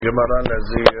Gemara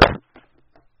Nazir,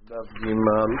 Daf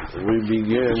Gimal. We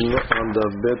begin on the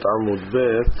Bet Amud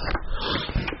Bet,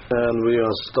 and we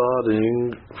are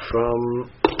starting from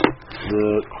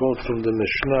the quote from the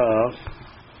Mishnah,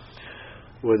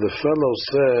 where the fellow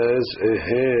says,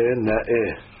 Ehe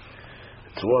Na'eh.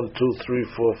 It's 1, 2, 3,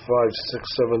 4, 5,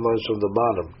 6, 7 lines from the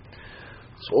bottom.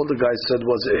 So all the guy said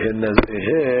was, Ehe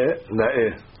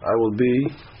Na'eh. I will be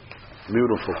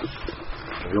beautiful.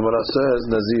 Gemara says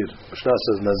Nazir. Mishnah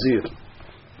says Nazir.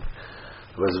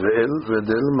 Was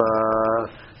ve'ilma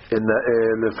inna'e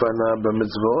lefana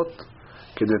b'mitzvot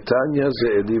kedetanya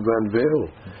ze'edi v'anvehu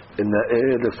inna'e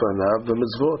lefana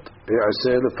b'mitzvot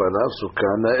e'aseh lefanav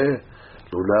sukkah na'e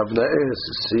lulav na'e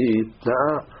sisit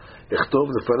na'a echtov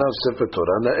lefanav sefer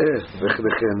Torah na'e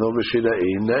v'chrecheno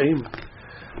v'shila'in na'im.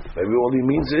 Maybe all he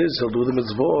means is he'll do the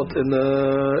mitzvot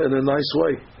in a nice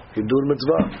way. He'll do the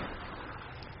mitzvah.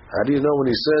 How do you know when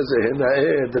he says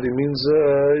that he means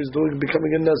he's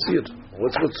becoming a Nazir?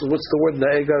 What's the word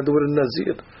na'eh got to do with a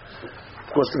Nazir?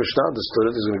 Of course, the Mishnah understood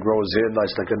it. He's going to grow his hair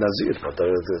nice like a Nazir, but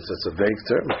it's a vague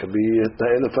term. It can be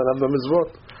na'eh lefanav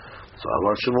b'mitzvot. So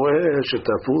Amar Shemuel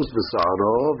shetafus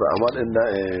b'sa'aro v'amar in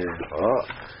na'eh.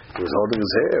 He was holding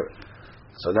his hair.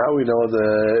 So now we know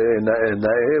the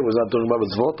na'eh was not talking about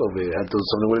mitzvot over here. He had to do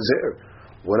something with his hair.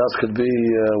 What else could be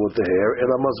with the hair? It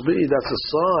must be. That's a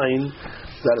sign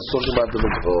that is talking about the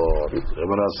mitzvot.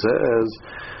 Gemara says,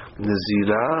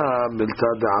 Nazira milta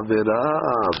da'avera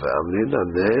ve'amrina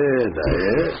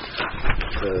na'eh.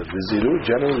 Naziru,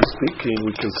 generally speaking,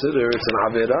 we consider it's an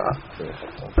avera,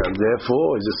 and therefore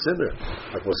he's a sinner,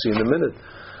 like we'll see in a minute.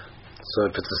 So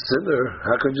if it's a sinner,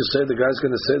 how could you say the guy's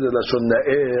going to say the lashon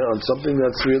na'eh on something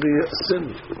that's really a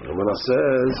sin? Gemara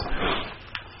says,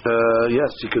 yes,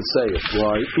 you can say it.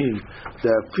 Why?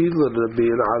 The feel Rabbi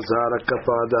Azar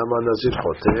kapada Nazir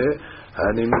Chote,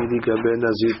 Hanimi Gabe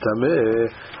Nazir Tameh,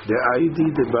 the ID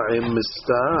the Ba'im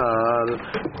Mistar,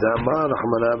 Damar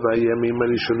Rahmana Bayami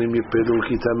Marishonim Yipedu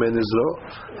Kitamen Izro,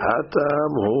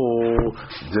 Hatam Hu,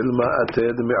 Dilma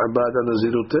Ated Mi'abada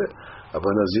Nazirute, Abba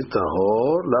Nazir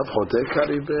Tahor, Lav Chote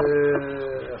Karibe.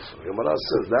 Gemara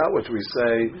says that which we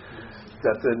say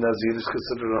that the Nazir is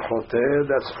considered a Choteh,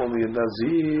 that's only a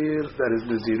Nazir that his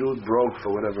Nazirut broke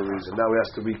for whatever reason. Now he has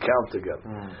to recount again.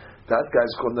 That guy's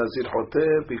called Nazir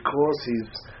Choteh because he's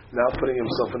now putting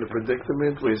himself in a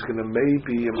predicament where he's going to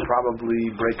maybe and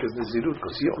probably break his Nazirut,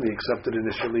 because he only accepted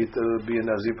initially to be a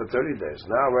Nazir for 30 days.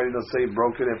 Now already, let's say he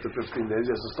broke it after 15 days,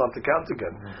 he has to start to count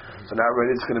again. So now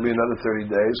already it's going to be another 30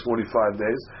 days, 45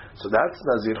 days. So that's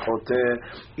Nazir Choteh,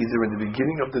 either in the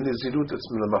beginning of the Nazirut, it's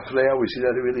the Mafleya, we see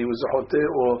that he really was a Choteh,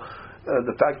 or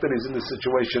the fact that he's in this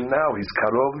situation now, he's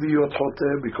Karov Liyot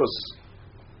Choteh, because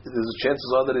there's a chances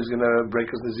are that he's going to break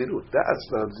his Nazirut. That's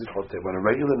Nazir Choteh. But a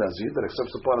regular Nazir that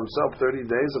accepts upon himself 30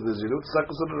 days of Nazirut, it's not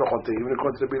considered a Choteh, even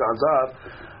according to Rabbi Azar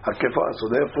HaKefa. So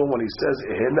therefore, when he says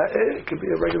it could be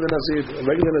a regular Nazir. A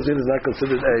regular Nazir is not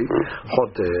considered a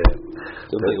Choteh.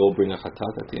 Don't they all bring a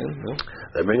Hatat at the end? No?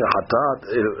 They bring a Hatat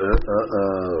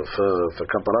for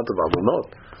Kaparat of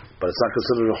Avonot, but it's not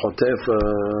considered a Choteh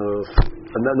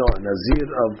a Nazir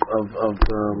of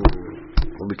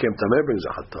who became Tameh brings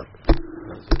a Hatat.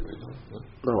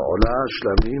 No, Ola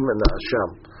Shlamim and Asham.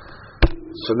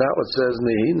 So now it says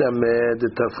Nehina med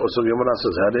tafo. So Gemara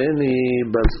says Hareni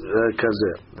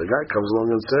kazeh. The guy comes along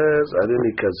and says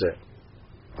Hareni kazeh.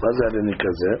 What's Hareni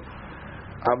kazeh?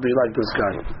 I'll be like this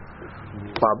guy.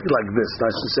 I'll be like this.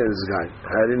 Nice to say this guy.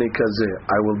 Hareni kazeh.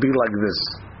 I will be like this.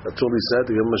 That's all he said.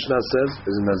 The Mishnah says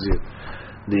is Nazir.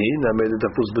 Nehina med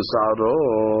tafus b'sa'aro.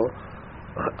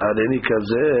 Hareni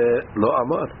kazeh lo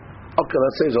amar. Okay,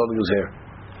 let's say he's holding his hair.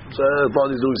 So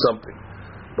probably he's doing something.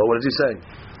 But what is he saying?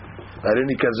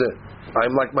 Harini kazeh.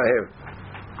 I'm like my hair.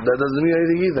 That doesn't mean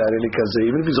anything either. Harini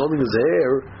kazeh. Even if he's holding his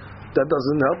hair, that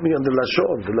doesn't help me on the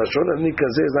lashon. The lashon harini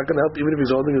kazeh is not going to help even if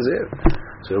he's holding his hair.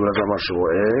 So Rabbi Amar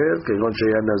Shemuel, kegon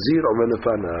sheya Nazir omer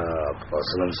lefanav.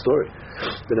 That's another story.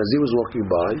 The Nazir was walking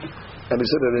by, and he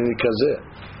said harini kazeh.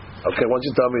 Okay, once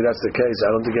you tell me that's the case,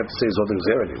 I don't think you have to say he's holding his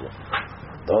hair anymore.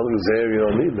 Holding his hair, you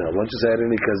don't need now. Once you say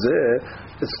Harini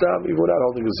Kazeh, it's stop even without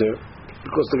holding his hair.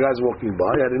 Because the guy's walking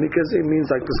by, Harini Kazeh means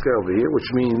like this guy over here, which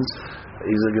means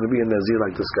he's going to be a Nazir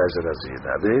like this guy's a Nazir.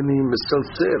 Harini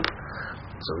Misalsel.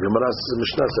 So Gemara's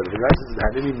Mishnah said, the guy says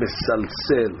Harini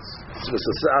Misalsel.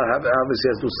 Obviously he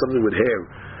has to do something with hair.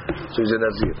 So he's a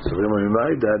Nazir. So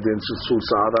Gemara that the Sul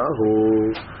Sa'ara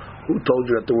who told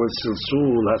you that the word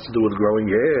Silsul has to do with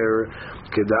growing hair?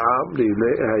 כדעם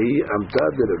להי עמתה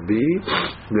דרבי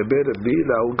דבר רבי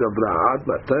לאו גברעד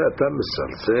מתי אתה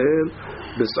מסלסל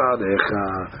בשעריך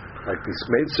Like this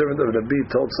maidservant of Rabbi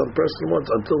told some person once,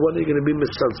 until when are you going to be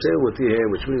misalsel with your hair,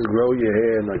 which means grow your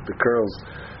hair and like the curls.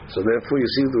 So therefore you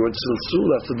see the word silsul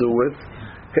has to do with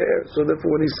hair. So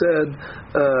therefore when he said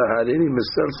harini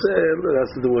misalsel, it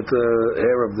has to do with the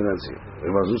hair of the Nazir.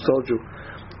 Who told you?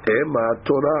 Ema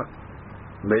Torah.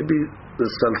 Maybe the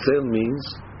salsel means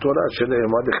Torah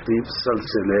shene'ema dechtiv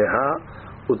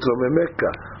salseleha utromemeka.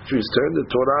 So you turn the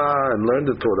Torah and learn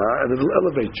the Torah and it will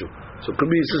elevate you. So it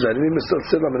could be he says, I'm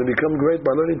going to become great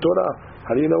by learning Torah.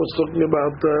 How do you know it's talking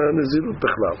about Nazirut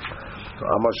Bechlav? So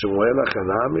Amar Shemuel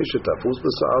Achanami Shetafus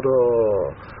B'Sa'aro.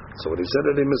 So when he said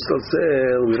that he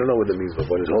mistalsel, we don't know what it means. But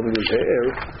when he's holding his hair,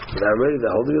 already the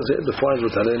holding his hair defines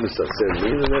what Harei mistalsel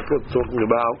means, and therefore it's talking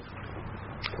about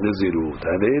Nazirut.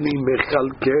 Harei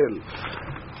mechalkel.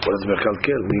 What is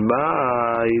mechalkel?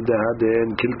 Mimai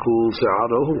dahaden kilkul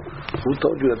se'arohu. Who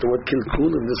told you that the word kilkul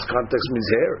in this context means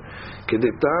hair?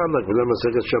 Kedetan, like we learn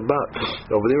Masechet Shabbat.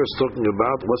 Over there it's talking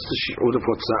about what's the shiur of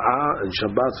hotza'ah and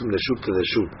Shabbat from the shoot to the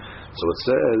shoot. So it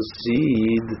says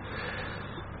seed,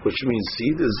 which means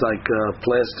seed is like a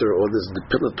plaster or this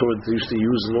depilator that they used to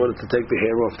use in order to take the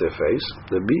hair off their face.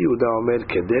 The Biyuda Omer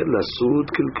Kedeh Lasud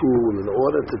Kilkul, in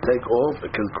order to take off a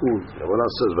kilkul. What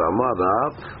else says? V'amar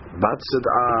Rav Bat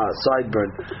Sid'ah,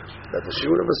 sideburn. That the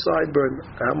shiur of a sideburn,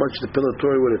 how much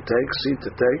depilatory would it take? Seed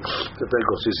to take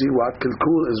off. So you see what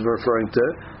kilkul is referring to?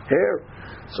 Hair.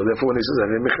 So therefore when he says that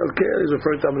he's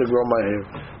referring to I'm going to grow my hair.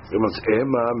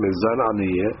 Ema mezan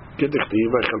aniyeh kedechtiv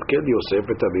v'chalkel Yosef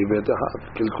et aviv et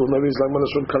ahav. Kilkul maybe is like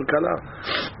malashon kalkala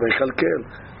v'chalkel,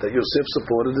 that Yosef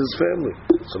supported his family.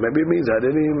 So maybe it means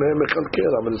hadeni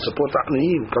mechalkel, I'm going to support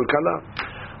aniyim kalkala.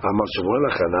 Amar Shemuel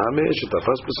Achanami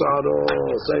shetafas b'sa'aro.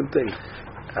 Same thing.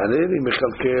 Hadeni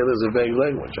mechalkel is a vague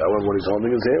language. However, when he's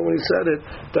holding his hair, when he said it,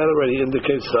 that already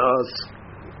indicates to us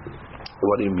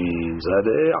what he means.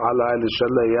 Hadei alai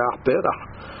l'shalayach perach.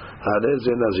 Hadei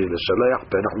ze nazir. L'shalayach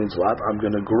perach means what? I'm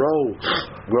going to grow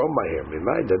my hair.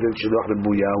 Mimai dadin shiluach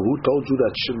lebuya. Who told you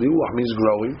that shiluach means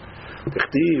growing?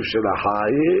 Tichtiv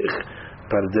shelachayich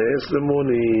pardes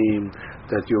lemonim.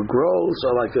 That your growths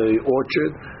are like a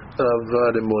orchard of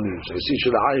the monim. So you see,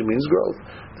 shilachayich means growth.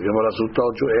 The Gemara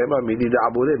told you, Ema midi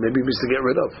da'abure. Maybe it means to get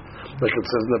rid of. Like it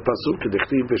says in the pasuk,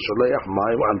 Kedechtiv v'sholeach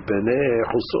mayim al penei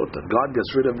chusot. That God gets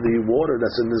rid of the water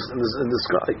that's in the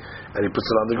sky, and He puts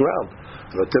it on the ground.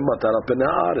 V'tem matar al penei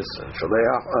haaretz.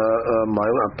 Sholeach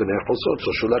mayim al penei chusot. So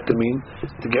sholech can mean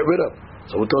to get rid of.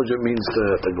 So who told you it means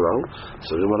to grow?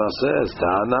 So the Gemara says,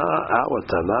 Tana, our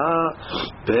Tana,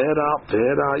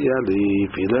 pera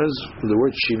yalif. He learns the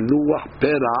word shiluach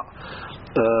pera.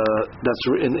 That's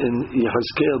written in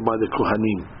Yehezkel by the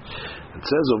Kohanim. It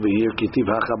says over here, Kitiv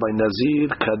Hacha by Nazir,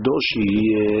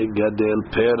 Kadoshi Gadel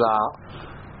Pera,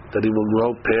 that he will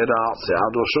grow Pera,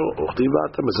 Se'ad Rosho,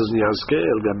 Uchtivatam. It says in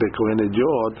Yehezkel, Gabe Kohen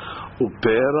Ediot,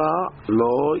 Upera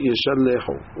Lo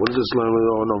Yeshalehu. What does this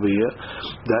learn over here?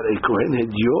 That a Kohen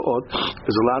Ediot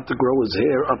is allowed to grow his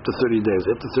hair up to 30 days.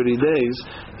 After 30 days,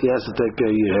 he has to take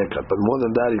a haircut, but more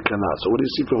than that, he cannot. So what do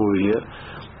you see from over here?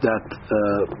 That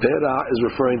pera is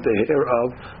referring to hair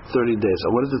of 30 days. So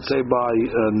what does it say by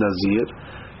Nazir?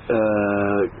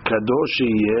 Kadoshi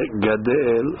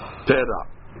gadel pera.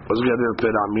 What does gadel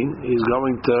pera mean? He's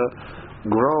going to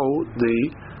grow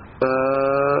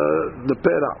the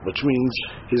pera, which means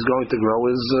he's going to grow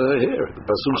his hair. The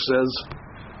pasuk says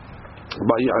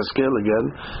by Yehezkel again,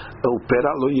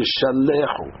 pera lo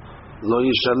yeshalechu. Lo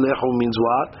yishalechu means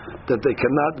what? That they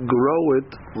cannot grow it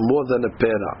more than a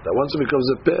pera. That once it becomes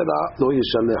a pera, lo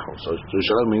yishalechu. So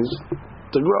yishalech means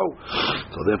to grow.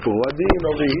 So therefore, what do you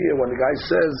know over here when the guy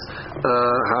says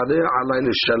harei alai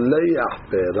l'shaleach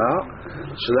pera?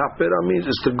 Shaleach pera means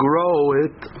is to grow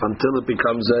it until it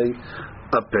becomes a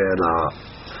pera.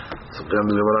 So then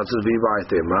the Gemara says,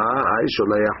 "V'vaytema hay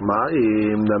sholeach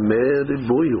ma'im namer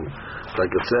ribuyu." Like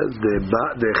it says,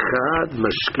 "Dechad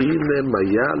mashkin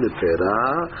maya lepera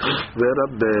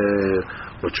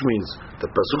v'rabeh," which means the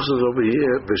pasuk says over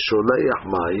here, "V'sholeach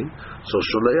ma'im." So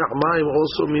sholeach ma'im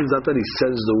also means not that he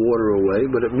sends the water away,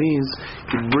 but it means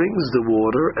he brings the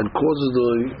water and causes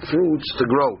the fruits to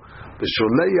grow.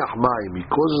 V'sholeach ma'im, he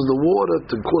causes the water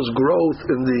to cause growth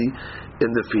in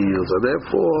the fields, and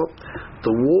therefore the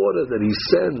water that he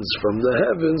sends from the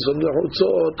heavens, from the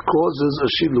Hutzot, causes a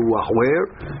shiluach. Where?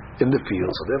 In the field.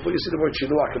 So therefore you see the word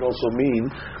shiluach can also mean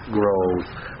growth.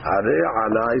 Harei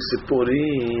alai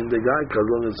sipurim. The guy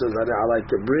along and says, I like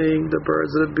to bring the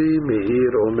birds of the bee,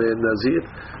 Meir or Nazir.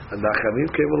 And Nachamim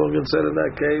came along and said in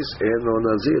that case, and no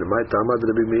Nazir. My Tamad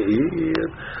Rabbi Meir,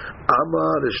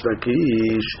 Amar Rish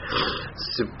Lakish,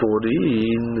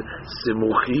 Sipurin,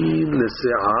 Simuchin,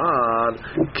 Lese'ar,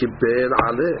 Kibel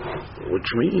Ale. Which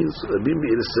means, Rabbi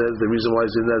Meir says, the reason why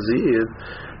he's in Nazir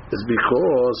is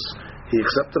because he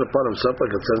accepted upon himself,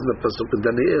 like it says in the Pasuk in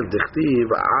Daniel,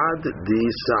 Dichtiv ad di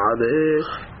sa'areh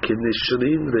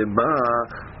kinishrin reba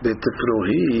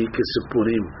betifrohi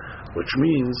kisipurim, which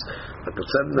means, like it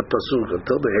said in the Pasuk,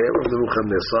 until the hair of the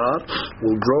Nebuchadnezzar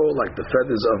will grow like the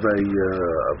feathers of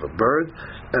a bird,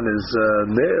 and his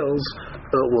nails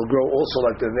will grow also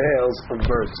like the nails of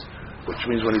birds. Which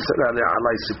means when he said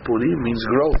alai sipurim means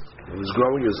growth. He was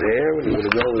growing his hair, and he was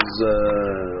going to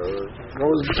grow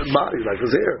his body like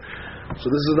his hair. So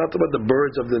this is not about the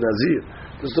birds of the Nazir.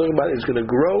 This is talking about he's going to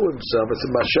grow himself. It's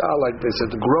a mashal, like they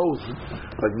said, the growth,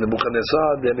 like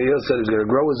Nebuchadnezzar. Daniel said he's going to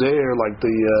grow his hair like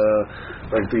the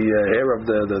hair of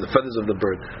the feathers of the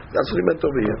bird. That's what he meant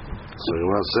over here. So he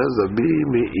says,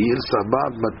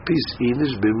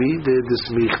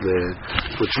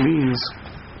 which means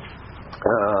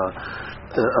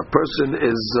a person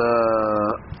is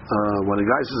when a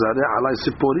guy says alai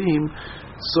sipurim.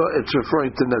 So it's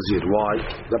referring to Nazir. Why?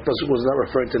 That person was not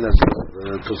referring to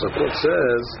Nazir. Tosafot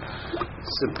says,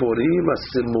 Sipurim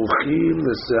asimuchim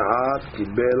lese'ar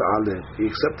kibel aleh. He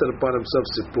accepted upon himself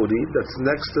Sipurim that's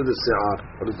next to the se'ar.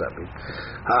 What does that mean?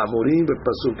 Ha'amurim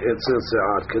bepasuk etzel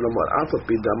se'ar. Kilomar afa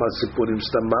pidama Sipurim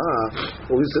stama.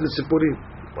 Oh, he said Sipurim.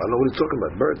 I don't know what he's talking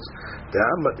about. Birds. The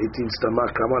Amat eating stama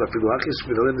kamar afilu hachis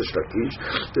filoren deshtakish.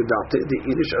 The da'ate the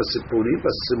inish asipurim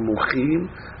asimuchim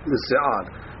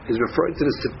lese'ar. He's referring to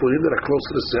the sipurim that are close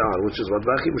to the se'ar, which is what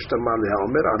Vachi Mishtama Leha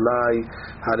Omer Alai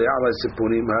Hare Alai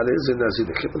Sipurim Hare Zenazir.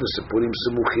 The Chip of the sipurim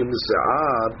Simuchim the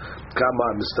se'ar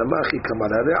Kamar Mistamachi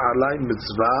Kamar Hare Alai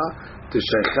Mitzvah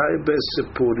Teshaychai Be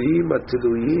Sipurim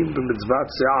Atiluyim Be Mitzvah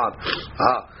Se'ar.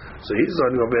 So he's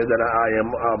learning over here that I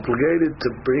am obligated to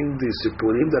bring the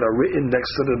sipurim that are written next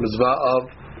to the mitzvah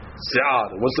of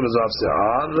se'ar. What's the mitzvah of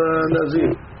se'ar? Nazir.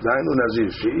 Nainu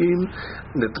Nazir. She'im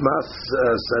nitmas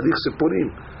sarich sipurim.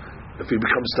 If he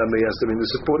becomes tamei, he has to bring the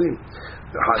sipurim.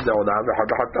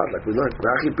 Like we learned.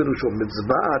 V'achi pirusho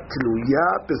mitzvah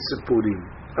tiluya b'sipurim.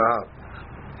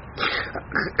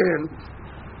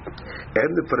 And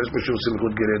the Farish Mishum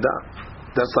Simchut Gereda.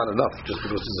 That's not enough, just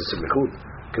because it's a Simchut.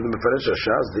 Can the Mefarish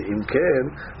Hashaz, the Imken,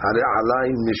 Hare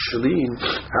Alai Nishrin,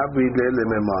 Habi Lele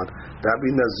Memar, Habi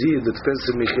Nazir, that fes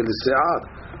Michel Se'ar,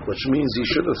 which means he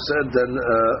should have said then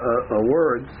a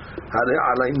word, Hare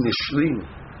Alai Nishrin.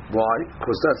 Why?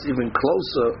 Because that's even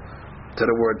closer to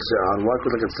the word Se'ar. Why?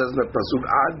 Because like it says in the Pasuk,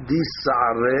 Adi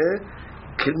Sa'are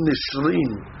Kin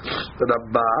Nishrin,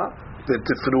 Rabba,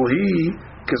 Betifruhi,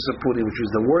 Kesapurim, which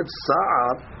is the word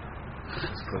Sa'ar.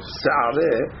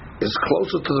 Sa'areh is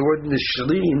closer to the word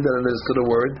Nishrin than it is to the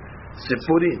word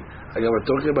Sipurim. Again, we're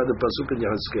talking about the Pasuk in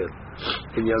Yahazkel.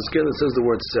 In Yahazkel it says the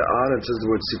word Se'ar and it says the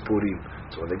word Sipurim.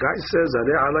 So when the guy says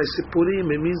Areh alai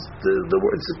Sipurim, it means the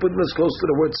word Sipurim is close to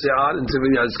the word Se'ar in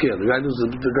Yahazkel. The guy knows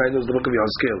the book of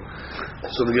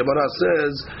Yahazkel. So the Gemara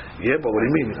says, yeah, but what do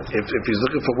you mean? If he's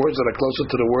looking for words that are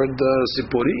closer to the word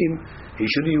Sipurim, he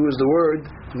should use the word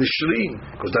Nishrin,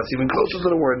 because that's even closer to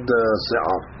the word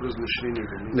Se'ar. What does Nishrin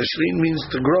mean? Nishrin means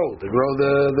to grow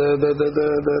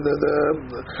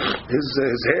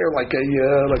his hair like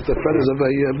the feathers of a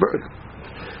bird.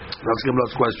 That's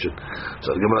Gemara's question.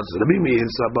 So the Gemara says, "Rabbi Meir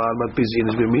Sabal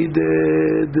Matpizin is b'mide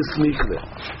dismichle."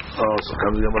 Oh, so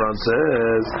comes the Gemara and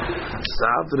says,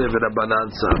 "Savre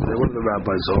v'Rabbanan savre." What do the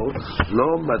rabbis hold?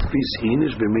 Lo matpizin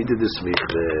is b'mide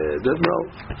dismichle. Don't know.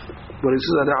 But he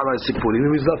says, "Areh alai sipurim," it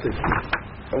means nothing.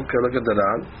 Okay, look at the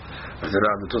Ran. The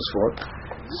Ran, the Tosfot.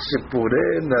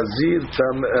 Sipurei Nazir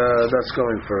tam. That's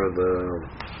going further.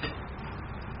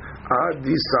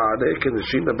 Adi Sa'areh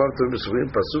Keneshin above the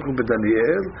Misurim Pasuk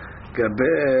b'Daniel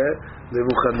Gabe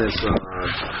Nebuchadnezzar.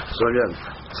 So again,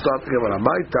 start the Gemara.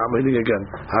 My time reading again.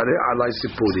 Hare alai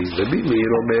Sipurim. Rabbi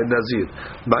Meir Omer Nazir.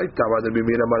 My time Rabbi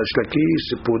Meir Amar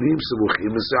Shlakish Sipurim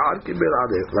Sibuchim Se'ar Kibel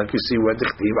Aleh. Like you see where the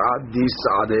Chtiv Adi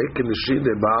Sa'areh Keneshin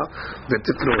Leba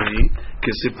V'Tifrohi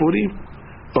Kesipurim.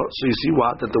 Oh, so you see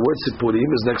what? That the word Sipurim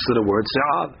is next to the word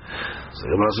Se'ar. So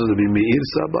the Gemara says, "B'meir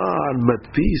sabar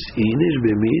matpis inish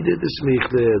b'mide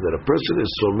desmichle." That a person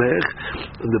is somech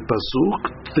in the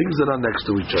pasuk, things that are next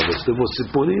to each other. So the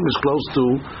Sipurim is close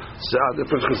to Se'ar.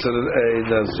 The person considered a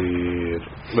Nazir.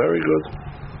 Very good.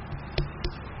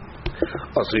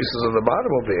 Oh, so he says on the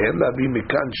bottom of it, "La bi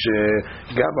mikan she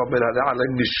gam ben hare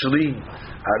alay nishrin,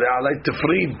 hare alay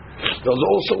tifrin." Those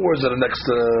are also words that are next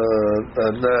to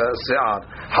Se'ar.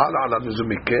 Hal ala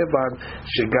mizumikevan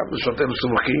shegam shotem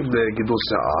sumuchim legidul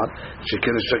Se'ar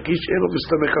sheken shakish eno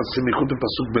mistamech al simichut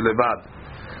pasuk belevad.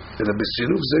 אלא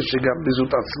בסילוף זה שגם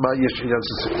בזאת עצמה יש עניין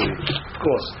של סיפורים. Of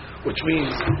course, which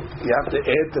means you have to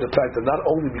add to the fact that not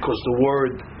only because the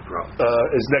word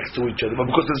is next to each other, but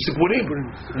because of the sipurim.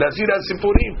 Nazir has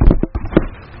sipurim.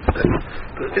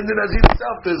 In the Nazir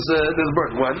itself, there's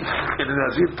bird. One, in the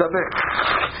Nazir Tameh.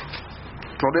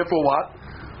 So therefore what?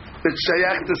 It's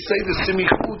shayach to say the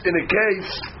simichut in a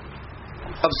case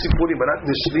of sipurim, but not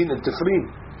nishrin and tifrim.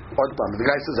 The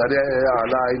guy says,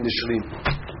 alai nishrin.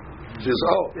 He says,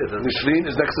 nishrin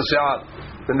is next to Se'ar.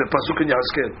 Then the pasuk in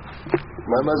Yahaskel.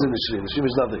 My mazin nishrin. Nishrin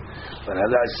is nothing. But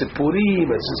alai sipurim.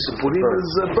 Sipurim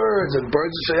is birds, and birds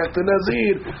are shayach to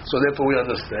Nazir. So therefore we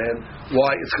understand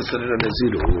why it's considered a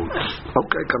Nazir.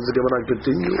 Okay, comes the Gemara and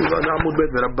continue. I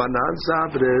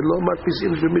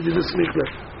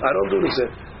don't do this.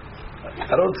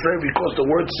 I don't say because the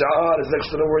word Se'ar is next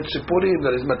to the word sipurim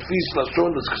that is matfis lashon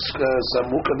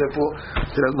samuk, and therefore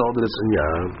they don't know that it's in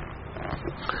Yah.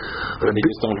 They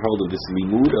just don't hold of this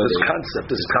limud.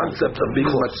 This concept of being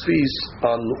matfis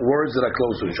on words that are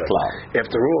close to each other.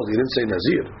 After all, he didn't say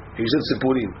Nazir. He said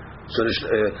sipurim. So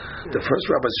the first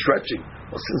rabbi is stretching.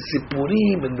 Well, since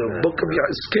sipurim in the book of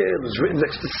Yahaskel is written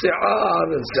next to Se'ar,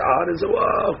 and Se'ar is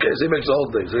okay, so he makes the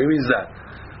whole thing. So he means that.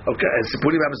 Okay, and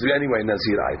sipurim happens to be anyway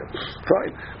Nazir item.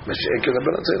 Fine. Mashiach and the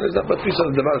Barat say there's not matfis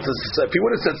on the Barat. If he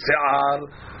would have said Se'ar,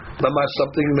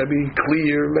 something maybe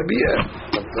clear, maybe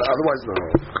but otherwise no.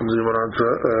 Comes around to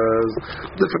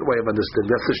a different way of understanding.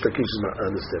 That's the Shtakish is not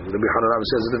understanding. Rabbi Hanan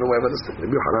says a different way of understanding.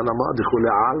 Rabbi Hanan amar dichule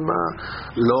alma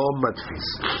lo matfis.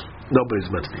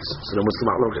 Nobody's matfis. So the Muslim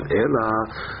ma'loket ela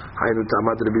haynu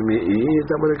ta'amad Rabbi Meir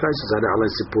ta'amarikai says hada alay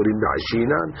sipurim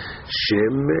ba'ashinan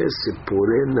shem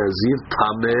sipurim nazir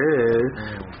tameh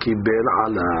kibel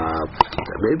alav.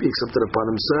 That may be accepted upon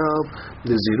himself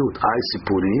nazirut ay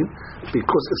sipurim,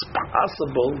 because it's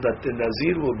possible that the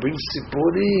Nazir will bring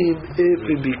sipurim if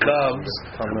he becomes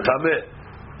tameh.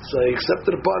 So he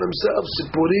accepted upon himself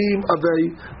sipurim of a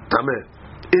tameh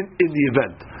in the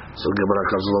event. So Gemara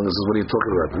comes along and says, what are you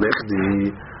talking about?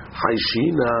 Mechdi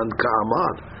haishinan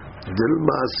ka'amar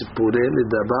dilma sipurim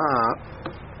lidaba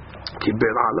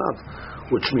kibel alav.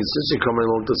 Which means, since you're coming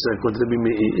along to say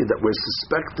that we're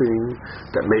suspecting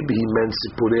that maybe he meant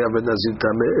sipurei of Nazir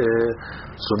tameh,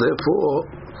 so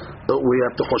therefore we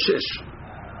have to choshesh.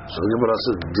 So the Gemara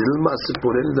says, "Dilma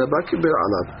sipurei dabaki ber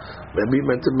alav." Maybe he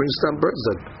meant to bring some birds.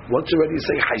 That once you already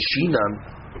say haishinan,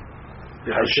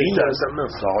 the haishinan is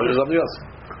something else.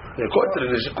 According to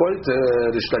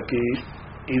the Shtaki,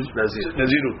 is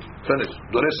Nazirut. Finished.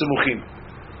 Dores semuchim.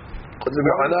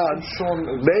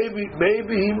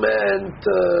 Maybe he meant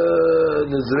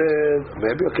Nazir.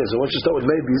 Maybe okay. So once you start with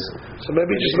maybes, so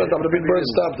maybe he just meant I'm going to bring birds.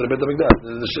 Stop. The bit of that.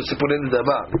 Sipurin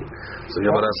daba. So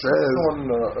Gemara says,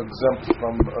 someone exempt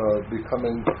from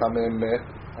becoming Tameh Meh,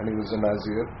 and he was a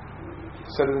Nazir.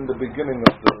 Said it in the beginning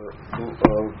of the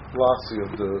glossy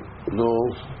of the. No.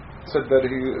 Said that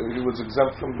he was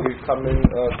exempt from becoming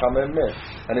Tameh Meh,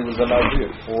 and he was a Nazir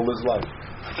all his life.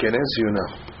 I can't answer you now.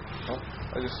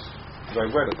 I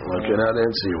read it. I cannot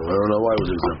answer you. I don't know why it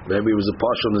was exempt. Maybe it was a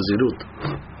partial nazirut.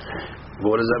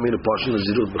 What does that mean, a partial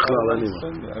nazirut? I don't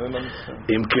understand.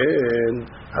 Im ken,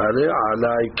 hare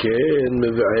alai ken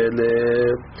meve'ele.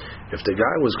 If the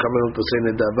guy was coming up to say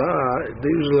nedava,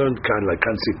 they usually learn kind of like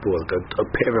kansipur, like a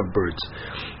pair of birds.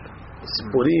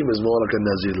 Sipurim is more like a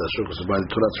nazir lashuk. So by the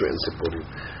Torah it's written sipurim.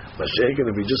 Mashiach,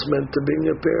 if he just meant to bring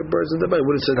a pair of birds in the Bible, he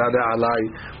would have said hare alai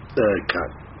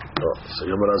kan. So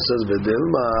Gemara says,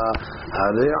 "V'dilma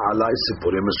hare alai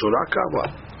sipurim mesorah kava."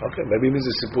 Okay, maybe it means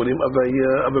the sipurim of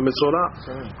a mesorah,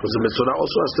 because the mesorah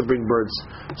also has to bring birds.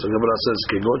 So Gemara says,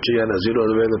 "Kegot sheya nazir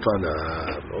olevei.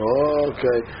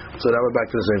 Okay, so now we're back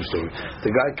to the same story.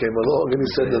 The guy came along and he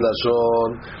said the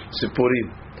lashon sipurim,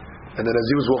 and then as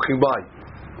he was walking by,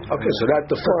 okay, so that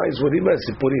defines what he meant.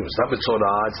 Sipurim. It's not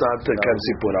mesorah. It's not kan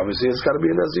sipur. Obviously, it's got to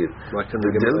be a nazir.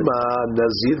 V'dilma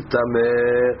nazir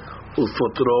tameh.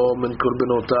 Ufotro min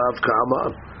kurbenotav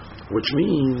ka'amar, which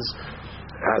means,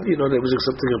 how do you know they was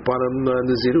accepting upon him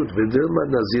nazirut? V'dilma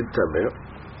nazir tameh.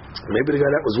 Maybe the guy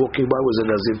that was walking by was a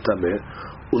nazir tameh.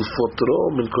 Ufotro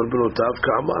min kurbenotav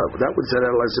ka'amar. That would say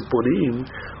like sipurim,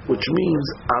 which means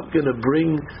I'm going to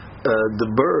bring the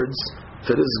birds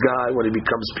to this guy when he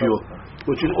becomes pure.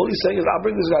 Which is all he's saying is, I'll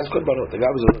bring this guy's korbanot. The guy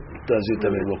was a nazir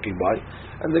tameh walking by,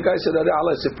 and the guy said,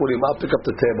 "Allah sipurim. I'll pick up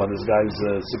the tab on this guy's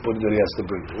sipurim that he has to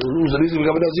bring." Who's the reason to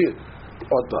become a nazir?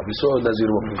 We saw a nazir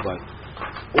walking by.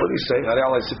 What he's saying,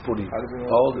 Allah sipurim.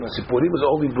 Sipurim is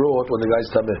only brought when the guy's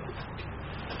tameh.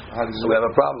 So we have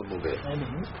a problem over here.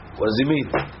 What does he mean?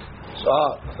 So,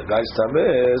 the guy's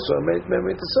tameh, so I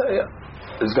made to say, yeah.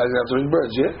 This guy's going to have to bring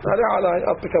birds, yeah?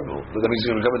 I'll pick up. Does that mean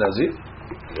he's going to become a Nazir?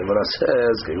 Gemara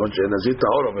says, Nazir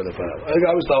tahor over the farm. The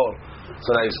guy was tahor. So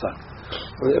now he's stuck.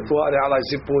 Therefore,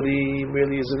 Sipurim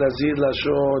really is a Nazir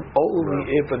Lashon only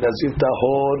if a Nazir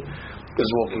tahor is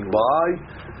walking by.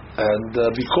 And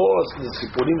because the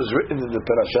Sipurim is written in the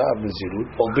Parashah of Nazirut,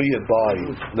 albeit by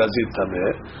Nazir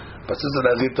Tameh, but since the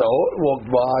Nazir tahor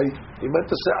walked by, he meant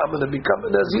to say, I'm going to become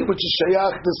a Nazir, which is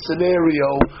shayach the scenario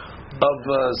of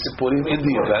Sipurim in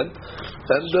the event,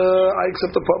 and I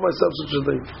accept upon myself such a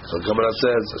thing. So Gemara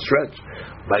says, stretch.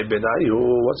 My benayu,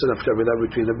 what's the nafka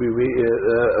between them?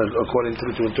 According to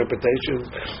the two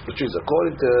interpretations, which is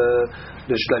according to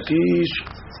the Shlakish,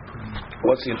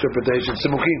 what's the interpretation?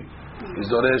 Simuchim. Is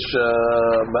doresh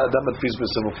ma'adam matfis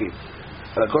b'simuchim.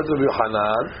 And according to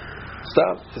Yohanan,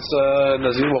 stop. It's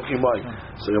Nazir walking by.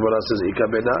 So Gemara says, "Ika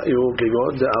benayu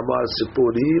kegon de amar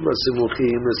sipurim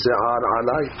asimuchim lese'ar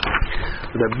alay."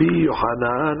 Rabbi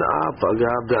Yohanan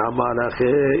afagav de amar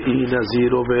ache I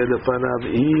Nazir over lefanav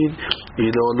in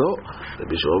lo.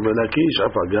 Rabbi Shimon ben Lakish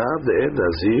afagav de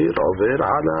Nazir over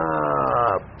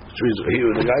alav. Which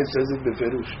means the guy says it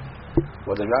beferush.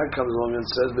 When the guy comes along and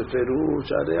says beferush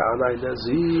Arei alay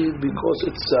Nazir because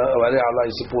it's Arei alay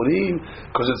sipurim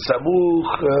because it's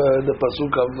samuch the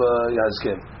pasuk of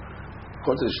Yazkel.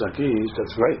 According to Shakish,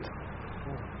 that's great.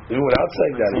 Even without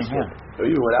saying that, it's good.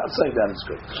 Even without saying that, it's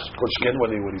good. Because again,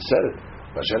 when he said it,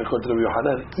 but according to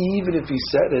Yohanan, even if he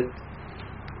said it,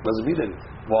 doesn't mean anything.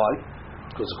 Why?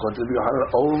 Because according to Yohanan,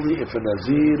 only if a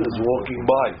Nazir is walking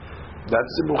by, that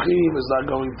simuchim is not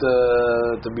going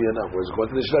to be enough. Whereas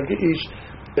according to Shakish,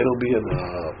 it'll be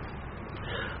enough.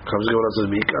 Comes the Gemara says,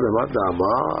 "Mika lemat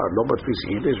da'amar lo matfis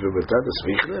inish v'betat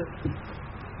esmichne."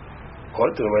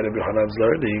 According to the way Rabbi Yohanan's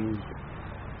learning,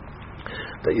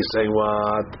 that you're saying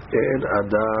what in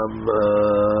Adam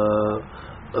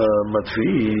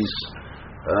matfis.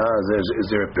 Is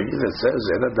there an opinion that says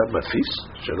in Adam matfis?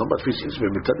 Shalom matfis is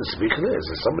v'betat esmichne. Is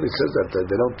there somebody says that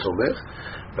they don't tomech?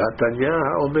 V'atanya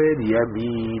ha'omer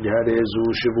yamin harezu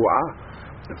shivu'ah.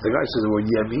 If the guy says the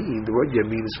word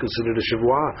yamin is considered a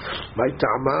shivu'ah. My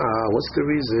ta'ama, what's the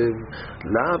reason?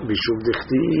 La mishum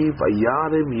dichtiv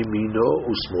ayarem yamino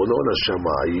usmolo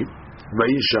l'shamayim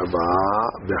v'yishama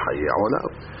v'chaye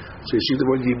olam. So you see the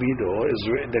word yamino is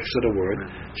written next to the word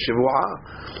shivu'ah,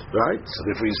 right? So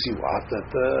therefore you see what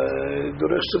that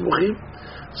doresh simuchim.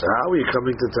 So how are you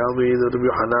coming to tell me that Rabbi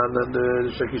Yohanan and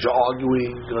Shakish are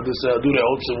arguing, do they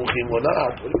hold simuchim or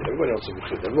not? Everybody holds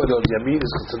simuchim. Everybody holds yamin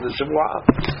is considered shivu'ah.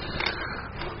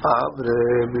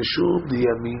 Mishum the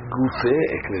yamin gufe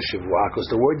ekle shivu'ah, because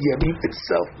the word yamin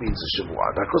itself means a shivu'ah,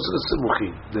 not because of the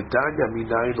simuchim. The tan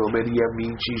yaminayin omer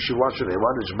yamin chi shivu'ah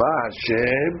sheneman ishba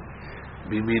Hashem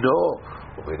bimino.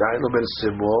 Which is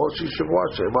the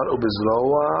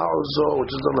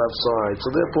left side. So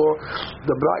therefore,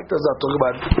 the Braitas are talking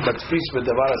about matfis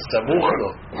b'davar samuchlo.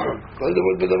 The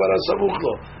word b'davar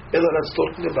samuchlo. That's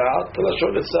talking about the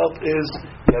lashon itself is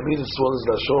yamin as well as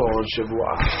lashon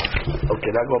shivu'ah.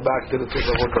 Okay, now go back to the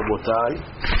Tosafot Rabotai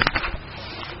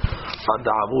on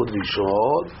the Amud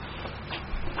Rishon,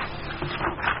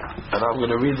 and I'm going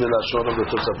to read the lashon of the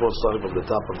Tosafot starting from the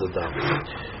top of the dam.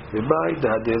 How do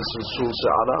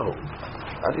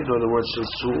you know the word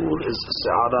silsul is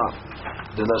se'ara?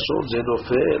 The lashon ze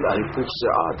nofel ahipuk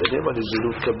se'at. The name of the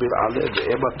zilut kabir aleh.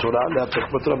 The ema Torah le'apek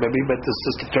b'Torah. Maybe meant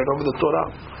to turn over the Torah.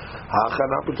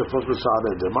 Ha'achana b'tefos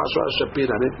b'se'areh. The mashra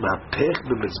shapir hanet ma'apech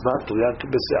b'mitzvah tuyan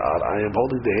b'se'ar. I am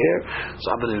holding the hair,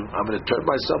 so I'm going to turn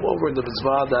myself over in the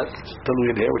mitzvah that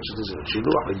taluyin hair, which is the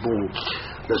shiluach libu.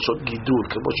 Lashon gidul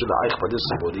כמו שלאייך פרדס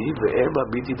סבורים והם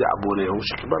הביטי דעמורהו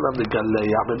שקיבל להם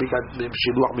לגליה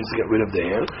שיluach means to get rid of the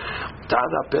hair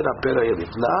תענה פרע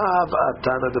יליף לאו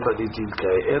התענה דבניתין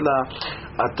אלא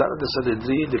התענה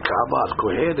דסנהדרין דכאמר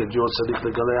כהן הדיו צריך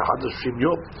לגליה 30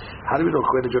 יום. How do we know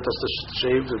כהן הדיו has to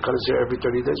shave and cut his hair every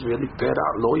 30 days? ויליף פרע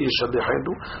לא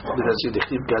ישלחנו בנזיר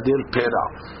דכתיב גדל פרע.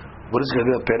 What is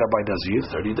גדל פרע by Nazir?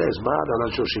 30 days. מה? עלה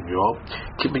 30 יום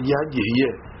כמניין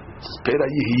יהיה Pera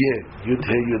Yihye, Yud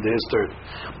He Yud He is third.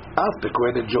 Af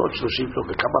Bekohen and George Loshim Lo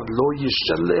Bekamar Lo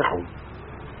Yishalehu,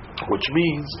 which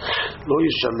means Lo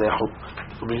Yishalehu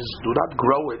means do not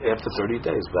grow it after 30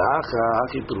 days. V'acha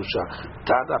Hachi Perusha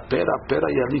Tada Pera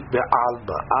Yalif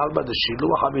Be'alba Alba the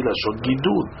Shiluach HaMilashon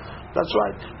Gidul. That's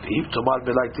right. V'im Tomar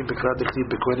Be'laiktim Bekra Dechtiv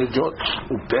Bekohen and George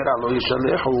Upera Lo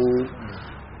Yishalehu.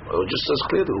 Just as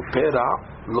clearly Upera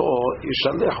Lo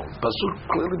Yishalehu. Pasuk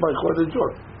clearly by Kohen and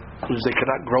George. because they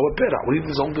cannot grow a pera. We need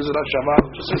this whole business Shabbat,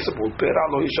 just a simple pera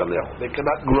lo yishalech. They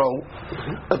cannot grow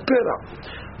a pera.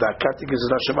 That katik is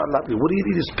Shabbat lapli. What do you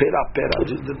need this pera?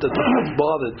 The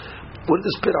bothered. What did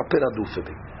this pera do for me?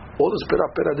 All this pera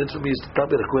did for me is to tell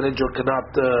me the Kohen Angel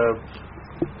cannot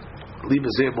leave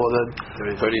his here more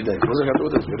than 30 days. What's it got to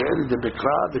do with this? The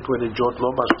Bekra, the Kohen Angel,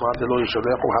 lo mashma de lo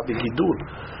yishalech, or have a gidul.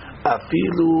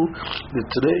 Afilu the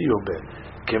Yomi.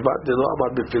 כיוון דלא אמר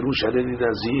בפירוש הנני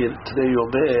נזיר תנאי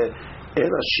יומי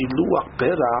אלא שילוח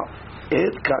פרע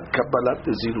אין כאן קבלת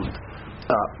נזירות.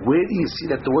 Where do you see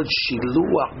that the word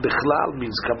שילוח בכלל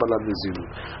means קבלת נזירות?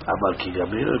 אבל כי גם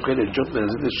היינו כאן לג'ות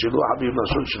נזיר לשילוח אביב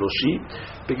לשון 30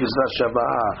 בגזרה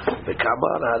שווה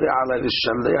וכאמר הרי עלי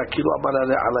לשלח כאילו אמר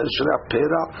הרי עלי לשלח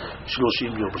פרע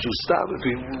 30 יום. שסתם,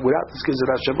 without this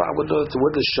גזרה שווה I wouldn't know that the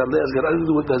word לשלח is got nothing to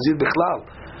do with נזיר בכלל.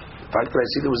 In fact, I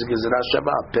see there was a Gezerah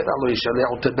Shabbat. Pera lo yishaleh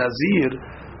to Nazir.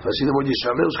 So I see the word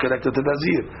yishaleh was connected to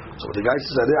Nazir. So when the guy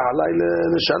says, Arei alai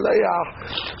l'shaleach,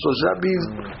 so that means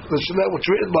the Shaleh was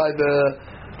written by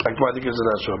the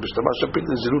Gezerah Shabbat. Mishtama shapit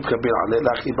l'zirut kabir alei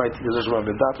l'achi baiti Gezerah Shabbat.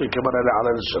 V'datri kamar arei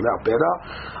alai l'shaleach pera.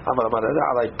 Amar arei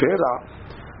alai pera.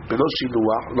 Belo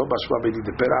shiluach, lo mashma b'di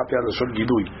de pera api al-lashon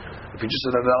gilui. If you just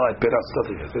said arei alai pera, it's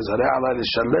nothing. If it's arei alai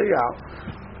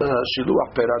l'shaleach,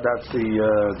 Shiluach pera, that's the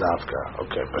dafka.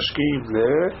 Okay, mashkim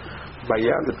le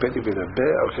bayan le peni v'nebe.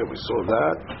 Okay, we saw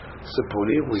that.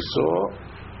 Sipurim we saw.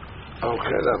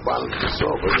 Okay, that bottom we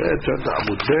saw. Over there, turn to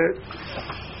Amud Bet.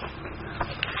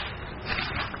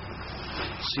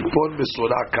 Sipon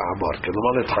mesora ka'amar.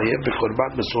 כלומר להתחייב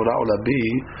בקורבן מסורה עולמי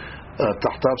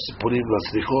תחתיו סיפורים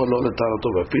להצליחו לא לטענתו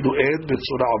ואפילו אין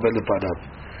בצורה עובד לפניו.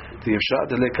 אפשר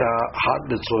דלק אחד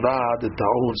בצורה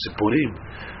דטעון סיפורים.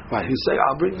 Right, he's saying,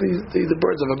 I'll bring the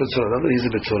birds of a mitzvah. Not that he's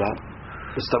a mitzvah.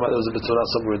 This time there was a mitzvah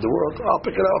somewhere in the world. I'll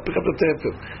pick it up. I'll pick up the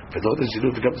tefillin. But not as you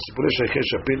know, pick up the sipurim sheikhei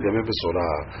shapir gamei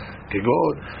mitzvah.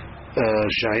 Kegon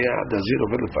shaya nazir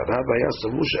over lefanav. Haya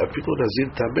samu she'afilu nazir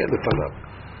tameh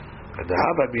lefanav. And the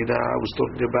Hava Mina was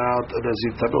talking about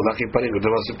Nazir Tameh. Lakin paring. There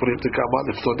was sipurim to come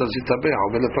on. If not Nazir Tameh,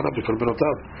 Omed lefanav b'kol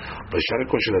benotav. But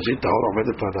Shariko shel Nazir tahor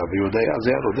Omed lefanav. Yudaya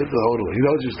zeh roded tahor. He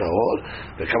knows he's tahor.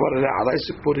 וכמר עליה עלי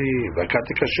סיפורים,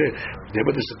 והקעתי קשה,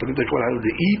 נאמד לסיפורים דקול עליו,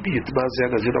 לאיבי יתמה זה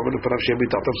הנזיר עומד לפניו שיהיה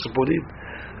מתחתיו סיפורים.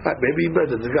 Maybe he meant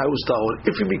that the guy who's tahor,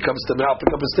 if he becomes tameh, I'll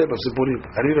pick up his stem of סיפורים.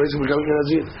 אני לא איזה becoming a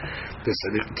נזיר.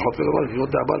 וצריך תחות ולומר,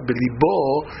 להיות אמר בליבו,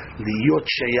 להיות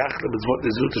שייך למצוות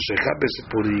נזירות השייכה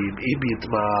בסיפורים, איבי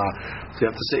יתמה. So you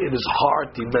have to say in his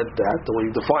heart he meant that, the way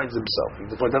he defines himself.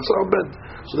 That's what I meant.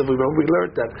 So then we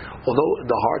learned that, although in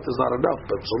the heart is not enough,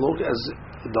 but so long as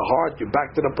in the heart you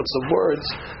backed it up with some words,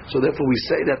 so therefore we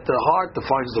say that the heart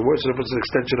defines the words, so therefore it's an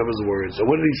extension of his words. And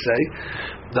what did he say?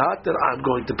 Not that I'm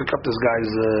going to pick up this guy's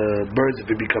birds if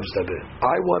he becomes tabeh.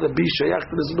 I want to be shayach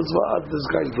to this mitzvah this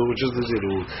guy's doing, which is the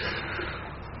zirut.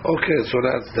 Okay, so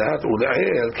that's that.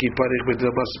 ולעיל, כי פריך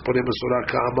בדמה סיפורים מסורה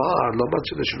כאמר, לא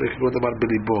מצא לשמי כמו דבר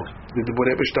בליבו.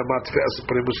 לדבורי משתמה תפיעה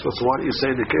סיפורים מסורה. So why do you say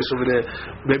in the case over there,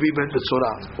 maybe he meant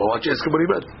בצורה? Well, why don't you ask him what he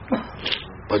meant?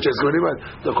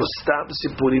 Because stam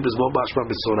sipurim is more mashma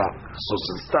b'sorah. So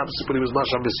since stam sipurim is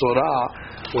mashma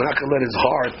b'sorah, we're not going to let his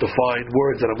heart define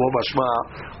words that are more mashma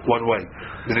one way.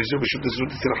 Because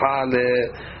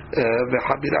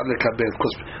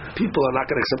people are not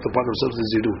going to accept upon themselves the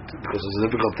zirut because it's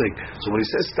a difficult thing. So when he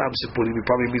says stam sipurim, he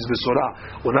probably means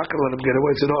b'sorah. We're not going to let him get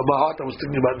away and say, no, in my heart I was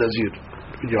thinking about Nazir.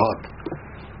 In your heart.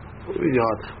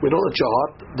 We don't let your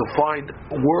heart define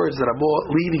words that are more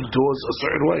leaning towards a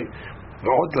certain way.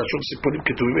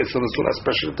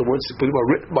 Especially if the words sipurim are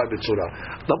written by Mitzvah.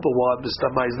 Number one,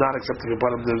 Mistama is not accepting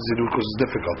upon him the zirut because it's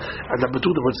difficult. And number two,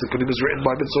 the word sipurim is written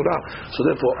by Mitzvah. So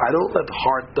therefore, I don't let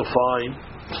heart define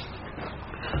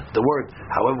the word.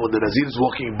 However, when the Nazir is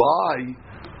walking by,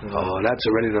 that's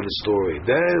already another story.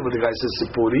 Then when the guy says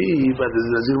sipurim and the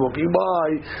Nazir walking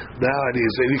by, now he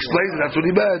explains it, that's what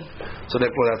he meant. So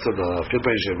therefore, that's enough.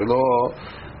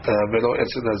 ולא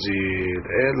עצם נזיר,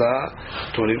 אלא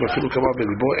תורים אפילו כמה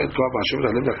בליבו, אין כמה מהשם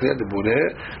נעלם להכניע לבונה,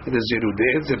 נזירות,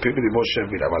 אין זה פי בליבו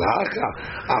שמין. אבל האחר,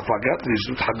 ההפגת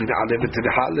נזירות חמינה עליהם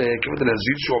ותנחה לכיוון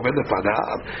הנזיר שעומד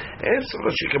לפניו, אין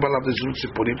סברה שיקבל עליו נזירות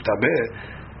סיפורים טמא,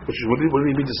 ושבונים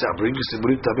מי נסע, ברים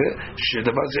סיפורים טמא,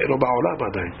 שדבר זה אינו בעולם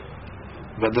עדיין.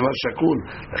 והדבר שקול,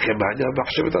 לכן מעניין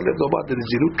מחשבת עליהם, נאמר,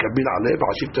 נזירות קביל עליהם,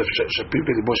 ועשים שפים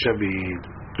בליבו שמין.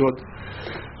 Good.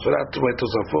 So that's the way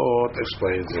Tosafot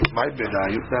explains it. My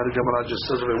Benayut, now the Gemara just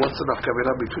says, what's the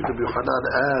nafkamina between the Yochanan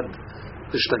and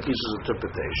the Shnakish's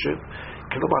interpretation?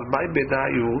 כלומר, my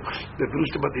Benayut, the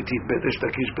Pirush Tematitit, Ben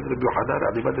Shnakish, Ben Rabbi Yochanan,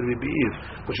 Aliman Rabbi Be'ir,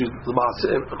 which is the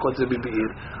Maaseh, according to Rabbi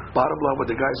Be'ir. Bottom line, when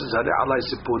the guy says, Hare Alai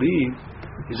Sipurim,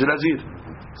 He's a Nazir.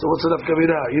 So what's enough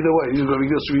kamina? Either way, you're giving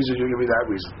this reason, you're giving that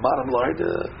reason. Bottom line,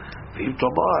 I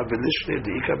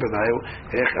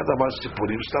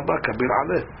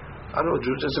don't know,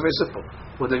 Jews, it's very simple.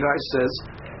 When the guy says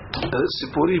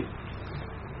Sipurim,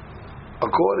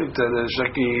 according to the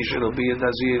Shakish, it'll be a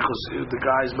Nazir because the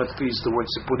guy's matfis the word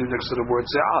Sipurim next to the word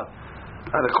Se'ad.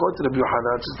 And according to the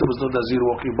Yohanan, since there was no Nazir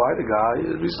walking by the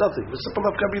guy, it means nothing. It's simple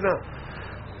enough kamina.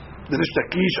 The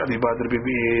Shakish, Anibad Rabbi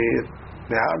Meir,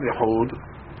 Nehal Yehud,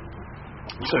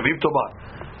 Savim Tomat.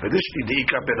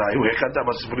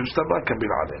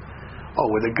 Oh,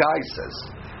 where the guy says,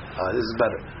 this is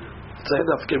better. Say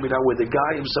enough kamina where the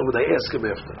guy himself, when they ask him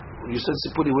after, when you said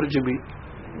Sipurim, what did you mean?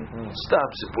 Stop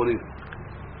Sipurim.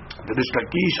 The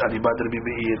Shakish, Anibad Rabbi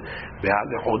Meir, Nehal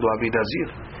Yehud Avi Nazir.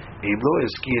 אם לא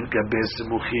הזכיר גבי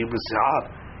סימוכים ושיער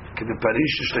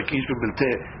כנפריש שתקיש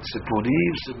במלטה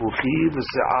סיפורים, סימוכים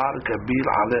ושיער קביל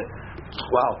עלה.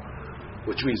 Wow.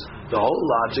 Which means the whole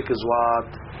logic is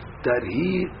what? That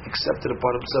he accepted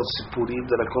upon himself sipurim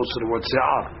that are close to the word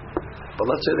se'ar. But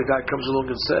let's say the guy comes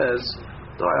along and says,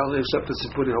 no, I only accepted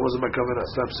sipurim, I wasn't my kavanah.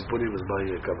 Stop, sipurim is my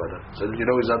kavanah. So then you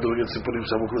know he's not doing it sipurim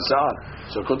samuk l'se'ar.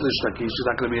 So according to the Shtakish, he's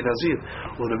not going to be a Nazir.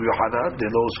 Or Rabbi Yohanan, they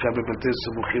know it's coming with this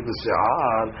simuchim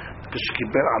l'se'ar,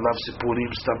 כשקיבל עליו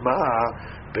סיפורים סתמה,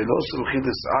 ולא סימוכים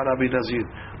l'se'ar abi Nazir.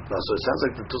 Now, so it sounds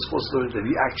like the Tosfos learned that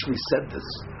he actually said this.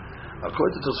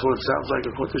 According to Tosfos, it sounds like,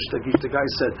 according to Shtakish, the guy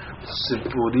said,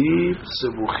 sipurim,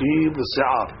 simuchim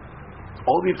l'se'ar.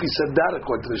 Only if he said that,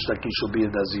 according to the Shtakish, he'll be a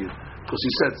Nazir. Because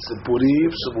he said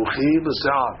Sipurim, Simuchim,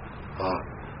 Se'ar.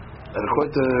 And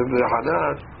according to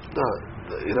Hanan, no,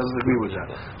 he doesn't agree with that.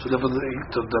 So therefore, the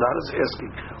Ran is asking,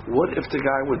 what if the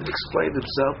guy would explain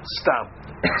himself Stam?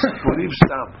 Sipurim,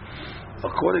 Stam.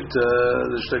 According to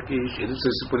the Shtakish, he didn't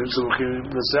say Sipurim, Simuchim,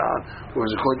 Se'ar.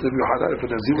 Whereas according to Hanan, if a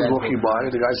Nazir was walking by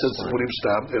and the guy said Sipurim,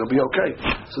 Stam, it'll be okay.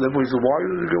 So therefore, he said, why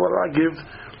do I give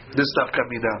this stuff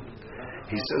kamina?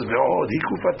 He says,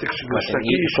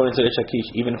 according to the Shakish,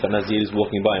 even if a Nazir is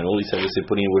walking by and all he says is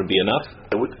Sipurim, wouldn't be enough?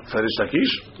 For the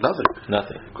Shakish, nothing.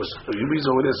 Because you mean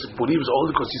over there Sipurim is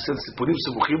only because he said Sipurim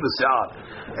Simuchim l'se'ar.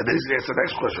 And then he asks the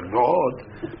next question. God,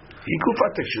 he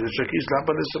kufatek the Shakish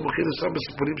lama l'simuchim l'se'ar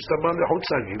Sipurim staman l'chud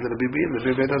sagin l'Rabbi Meir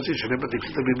l'Rabbi Nazir shenem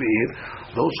batikit l'Rabbi Meir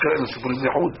those kind of Sipurim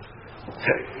l'chud.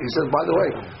 He says, by the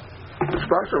way, the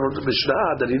structure of the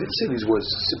Mishnah that he didn't say these words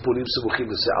Sipurim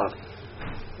Simuchim l'se'ar.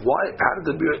 Why? How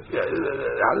did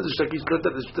the Shakish learn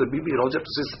that the Bibi? You don't have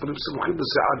to say Sipurim Simuchim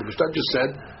l'se'ar. The Mishnah just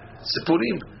said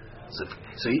Sipurim. So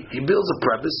he builds a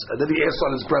premise and then he asks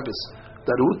on his premise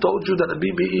that who told you that the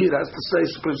Bibi has to say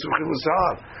Sipurim Simuchim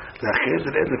l'se'ar? לכן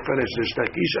אין לפרש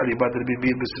לשתקיש על איבד רבי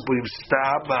מאיר בסיפורים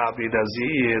סתם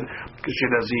מנזיר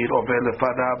כשנזיר עובר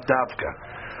לפניו דווקא.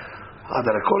 And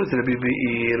then according to Rabbi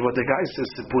Meir, when the guy says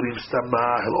Sipurim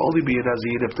Stama, he'll only be a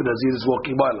Nazir if the Nazir is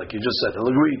walking by, like you just said. He'll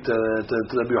agree to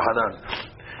Rabbi Yohanan.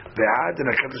 ועד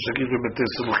נקט השקיש במתי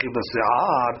סמוכים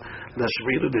לשיער,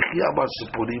 להשמיענו בכי אמר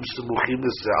סיפורים סמוכים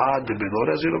לשיער, דבנו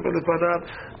נזיר עובר לפניו,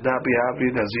 נבי אבי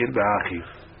נזיר באחי.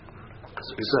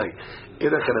 So he's saying,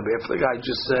 if the guy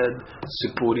just said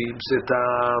Sipurim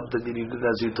Setam, then you need the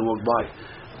Nazir to walk by.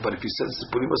 But if he says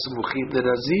Sipurim Simuchim the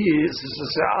Nazir,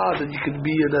 then you can be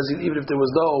a Nazir even if there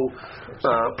was no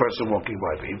person walking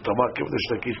by. If Tamar came the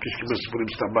Shtakish Kishkim Sipurim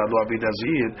Stamba lo Abi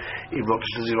Nazir, if lo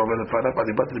Kish Nazir Ovel Fanav,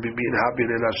 and but the Bibi Habi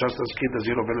Lela Shas Taskin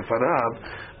Nazir Ovel Fanav,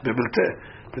 Bebelte,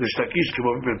 the Shtakish came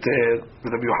over Bebelte with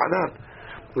Rabbi Yohanan,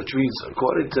 which means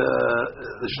according to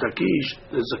the Shtakish,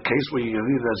 there's a case where you can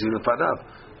read Nazir Fanav,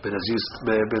 but Nazir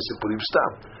Sipurim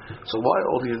Stam. So why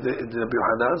only in the Rabbi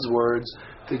Yohanan's words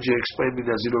did you explain me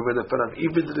Nazir over the Fanav?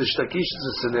 Even in the Shtakish is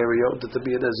a scenario that to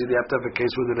be a Nazir you have to have a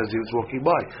case where the Nazir is walking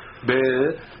by. Be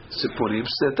Sipurim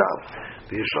Setam.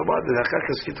 Because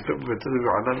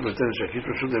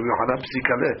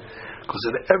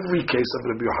in every case of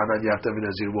Rabbi Yohanan you have to have a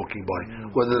Nazir walking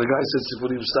by. Whether the guy says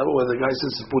Sipurim Setam or whether the guy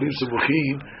says Sipurim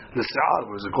Simuchim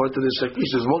l'se'ar. Whereas according to the Shakish,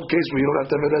 there's one case where you don't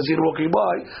have to have a Nazir walking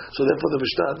by. So therefore the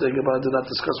Mishnah the Gemara did not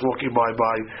discuss walking by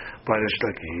the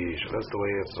Shakish. That's the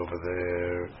way it's over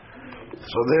there.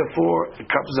 So therefore it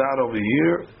comes out over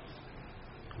here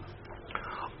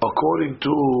according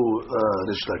to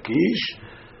the Shakish,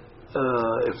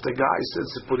 if the guy says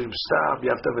Sipurim Stam,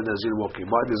 you have to have a Nazir walking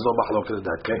by. There's no mahloket in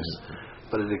that case.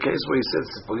 But in the case where he says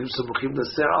Sipurim Simuchim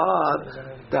l'se'ar,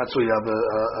 that's where you have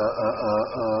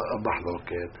a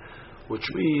mahloket. Which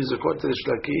means, according to the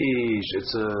Shlakish,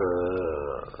 it's a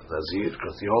Nazir,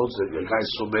 because he holds that the guy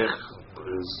Sumech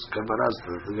is Kalmanaz,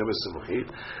 the Yom Simuchim.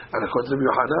 And according to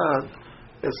Yohanan,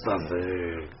 it's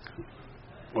nothing.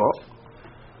 Well,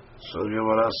 so the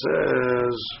Gemara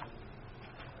says,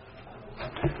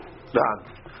 done.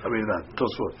 I mean,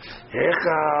 Tosfot.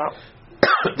 Hecha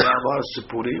ואמר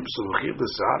סיפורים סמוכים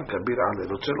לשיער כביר עליהם.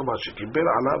 רוצה לומר שקיבל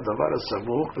עליו דבר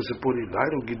הסמוך לסיפורים,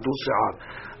 דהיינו גידול שיער.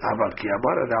 אבל כי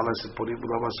אמר אני עלי סיפורים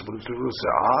ולא אמר סיפורים סמוכים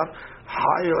לשיער,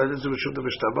 חיו אין איזה משום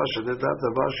המשתבע שנדע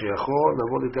דבר שיכול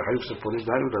לבוא לידי חיוב סיפורים,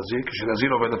 דהיינו נזיר, כשנזיר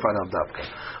עובד לפניו דווקא.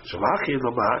 עכשיו, הכי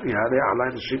לומר, יעלה עלי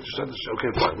נשים,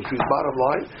 okay, fine, which means bottom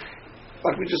line,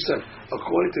 like we just said,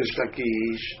 according to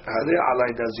Shtakish, הרי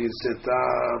עלי נזיר סתה,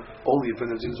 only if a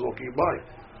Nazir is walking by.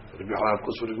 Of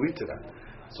course, would agree to that.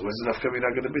 So where's the nafkamina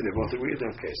going to be? They both agree in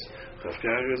that case.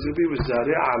 Nafkamina is going to be with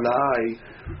Zari alai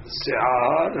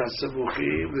se'ar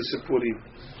ha-semuchim le-sepurim.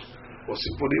 Or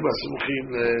sepurim ha-semuchim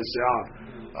le-se'ar.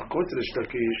 According to the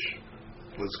Shtakish,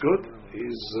 what's good?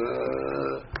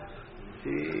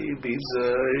 He means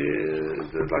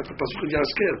like the Pasuk in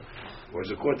Yaskir.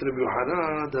 Whereas according to the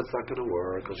Yohanan, that's not going to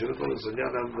work. Because you don't know the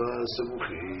Zanyan of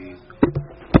semuchim.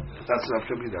 That's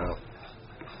nafkamina.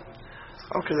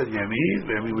 Okay, then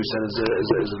Yomi we said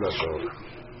is a lashon.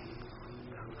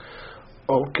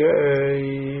 Okay,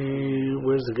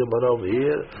 where's the Gemara over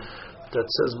here? That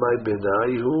says my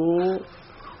benayu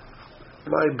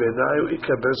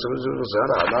ikaber samizur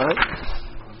zara alai.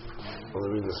 Let me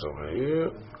read this over here.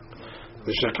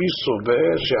 ושקיש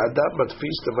סובר שאדם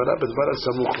מדפיס תבנה בדבר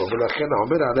הסמוך לו ולכן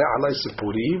האומר עליה עלי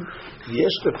סיפורים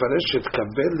יש לפרש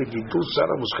שתקבל לגידול שר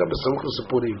המוסכם בסמוך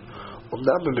לסיפורים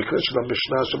אמנם במקרה של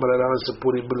המשנה שמראה עליה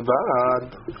סיפורים בלבד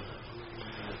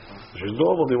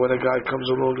normally when a guy comes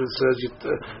along and says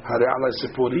הרי עלי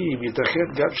סיפורים ייתכן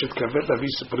גם שתקבל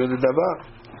להביא סיפורים לדבר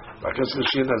וכן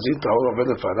שיהיה נזיר טהור עובד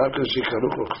לפניו כדי שיהיה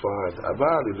חנוך לו כפרד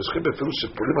אבל אם נזכיר בפירוש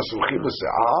סיפורים הסמוכים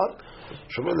לשיער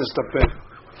שומר להסתפק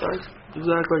right?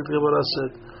 Exactly like the Gemara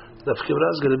said. The Gemara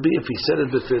is going to be if he said it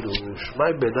befirush.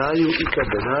 My benayu, ika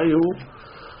benayu,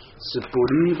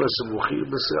 sipurim, asimuchim,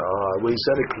 b'se'ar. Where he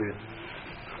said it clear.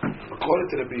 According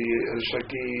to the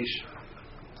Shakish,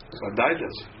 Vadai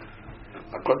does.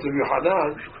 According to Yohanan,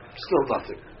 still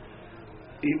nothing.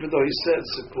 Even though he said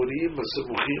sipurim,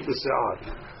 asimuchim, b'se'ar.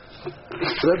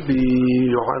 Rabbi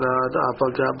Yohanan,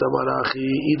 apagam damarachi,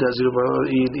 idazir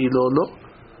ilolo.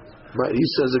 He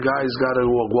says the guy's got to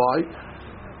walk. Why?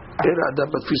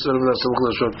 But he said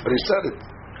it.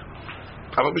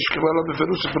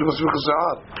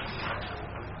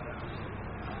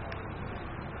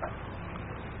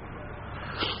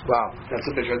 Wow, that's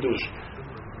a big hadush.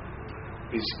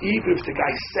 Even if the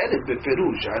guy said it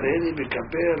beferush, Hareni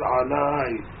b'kabel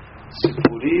alai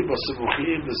sipurim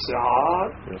b'simuchim b'se'ar,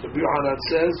 the Yohanan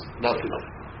says nothing.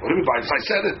 What do you mean by if I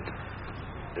said it?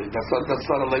 That's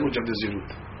not a language of the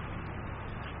Zirut.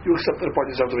 You accept the part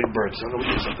you have to eat birds. I don't know what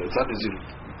you accept. It's not Nazir.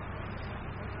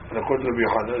 And according to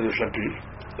Yohanan and Shakir,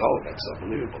 no, that's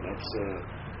unbelievable. That's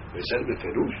they said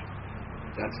beferush.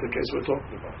 That's the case we're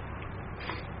talking about.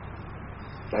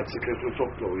 That's the case we're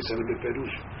talking about. We said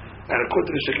beferush. And according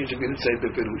to the Shakir, we didn't say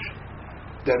beferush.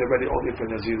 Then everybody only if a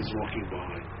Nazir is walking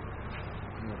by.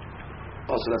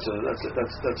 Also, that's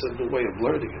a new way of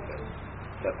learning it.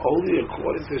 That only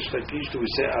according to the Shakir do we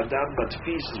say Adam but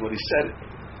feast is when he said it.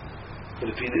 But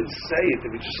if he didn't say it,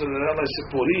 if he just said that I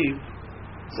Sipurim,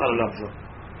 it's not enough.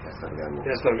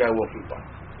 That's not a guy walking by.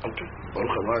 Okay.